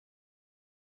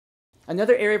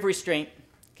Another area of restraint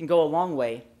can go a long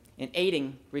way in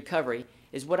aiding recovery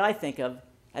is what I think of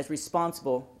as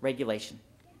responsible regulation.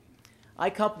 I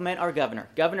compliment our governor,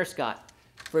 Governor Scott,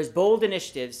 for his bold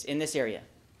initiatives in this area,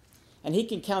 and he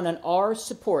can count on our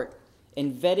support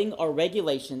in vetting our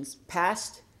regulations,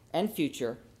 past and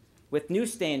future, with new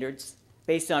standards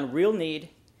based on real need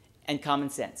and common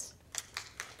sense.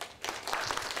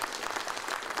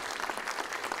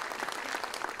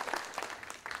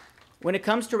 When it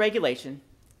comes to regulation,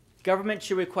 government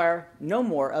should require no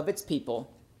more of its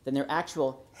people than their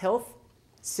actual health,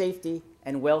 safety,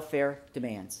 and welfare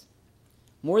demands.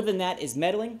 More than that is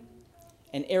meddling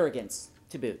and arrogance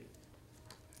to boot.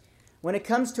 When it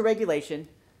comes to regulation,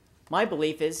 my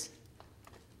belief is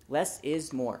less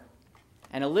is more,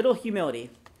 and a little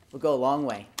humility will go a long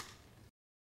way.